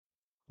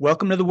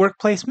Welcome to the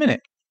Workplace Minute,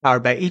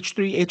 powered by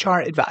H3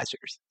 HR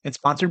Advisors and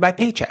sponsored by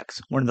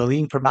Paychex, one of the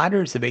leading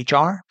providers of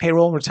HR,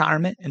 payroll,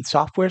 retirement, and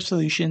software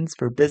solutions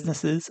for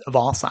businesses of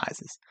all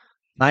sizes.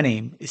 My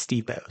name is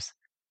Steve Bose.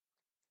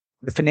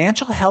 The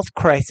financial health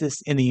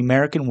crisis in the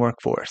American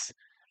workforce.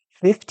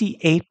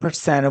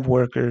 58% of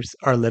workers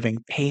are living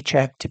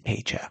paycheck to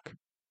paycheck.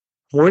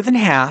 More than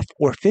half,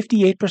 or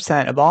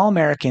 58% of all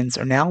Americans,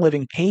 are now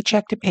living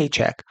paycheck to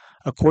paycheck,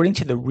 according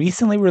to the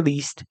recently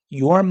released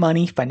Your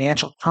Money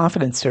Financial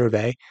Confidence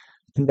Survey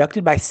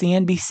conducted by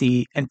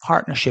CNBC in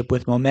partnership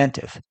with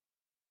Momentive.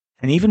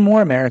 And even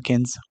more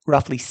Americans,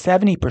 roughly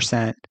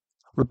 70%,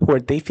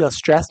 report they feel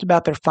stressed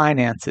about their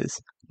finances,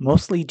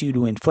 mostly due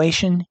to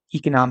inflation,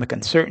 economic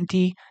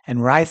uncertainty,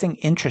 and rising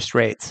interest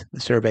rates,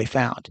 the survey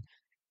found.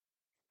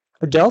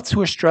 Adults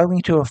who are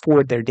struggling to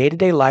afford their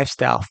day-to-day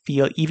lifestyle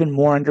feel even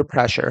more under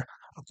pressure,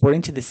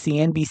 according to the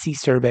CNBC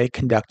survey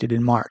conducted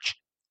in March.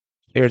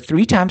 They are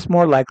 3 times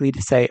more likely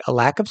to say a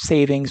lack of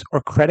savings or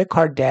credit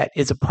card debt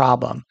is a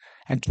problem,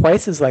 and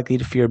twice as likely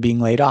to fear being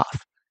laid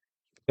off.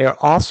 They are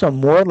also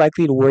more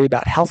likely to worry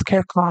about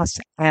healthcare costs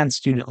and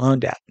student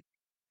loan debt.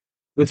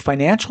 With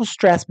financial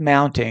stress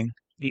mounting,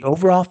 the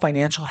overall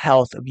financial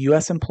health of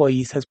U.S.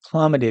 employees has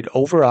plummeted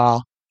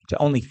overall to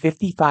only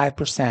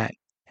 55%.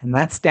 And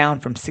that's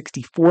down from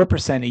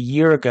 64% a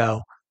year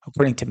ago,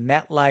 according to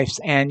MetLife's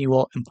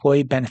annual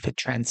Employee Benefit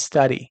Trends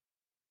study.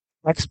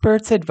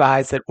 Experts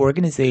advise that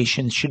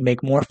organizations should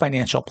make more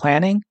financial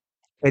planning,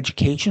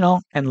 educational,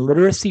 and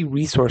literacy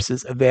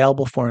resources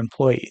available for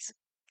employees.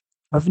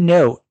 Of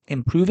note,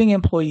 improving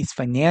employees'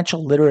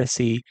 financial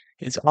literacy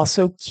is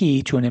also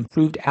key to an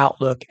improved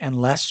outlook and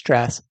less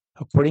stress,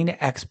 according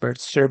to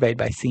experts surveyed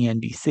by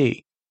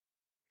CNBC.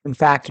 In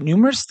fact,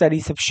 numerous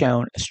studies have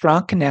shown a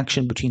strong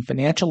connection between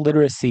financial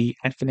literacy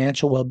and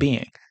financial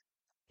well-being.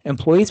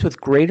 Employees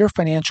with greater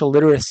financial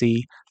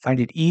literacy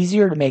find it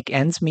easier to make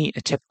ends meet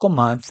a typical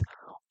month,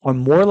 are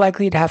more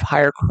likely to have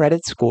higher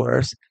credit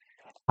scores,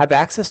 have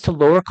access to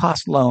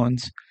lower-cost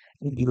loans,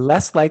 and be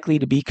less likely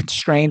to be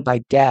constrained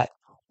by debt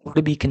or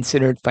to be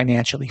considered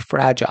financially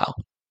fragile.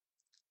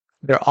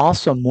 They're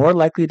also more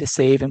likely to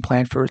save and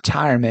plan for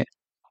retirement,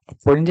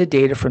 according to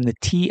data from the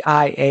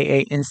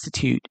TIAA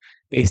Institute,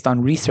 based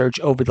on research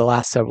over the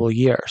last several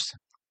years.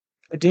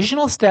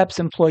 Additional steps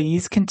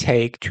employees can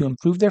take to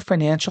improve their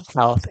financial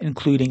health,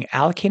 including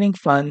allocating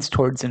funds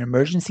towards an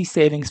emergency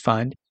savings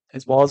fund,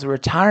 as well as a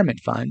retirement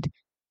fund,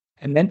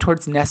 and then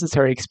towards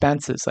necessary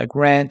expenses like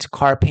rent,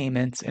 car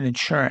payments, and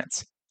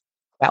insurance.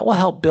 That will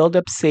help build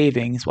up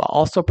savings while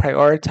also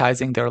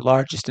prioritizing their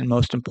largest and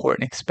most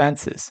important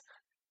expenses.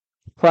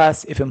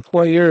 Plus, if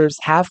employers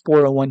have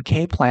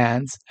 401k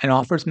plans and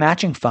offers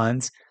matching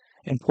funds,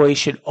 employees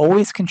should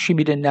always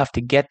contribute enough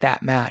to get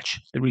that match,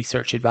 the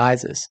research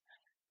advises.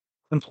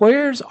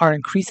 Employers are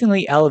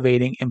increasingly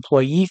elevating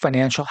employee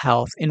financial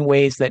health in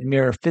ways that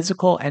mirror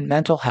physical and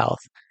mental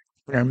health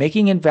and are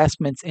making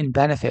investments in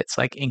benefits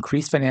like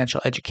increased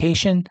financial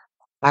education,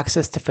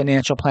 access to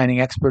financial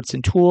planning experts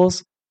and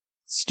tools,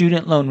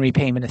 student loan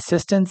repayment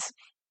assistance,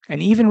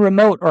 and even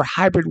remote or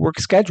hybrid work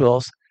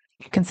schedules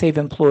that can save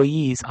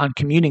employees on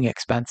commuting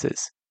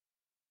expenses.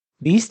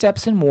 These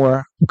steps and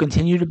more will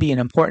continue to be an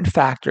important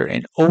factor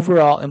in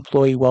overall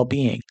employee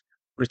well-being,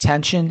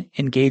 retention,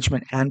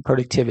 engagement, and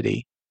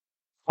productivity,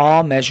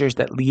 all measures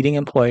that leading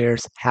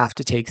employers have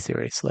to take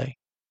seriously.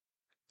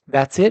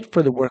 That's it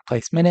for the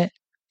Workplace Minute,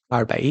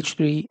 powered by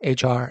H3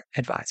 HR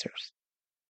Advisors.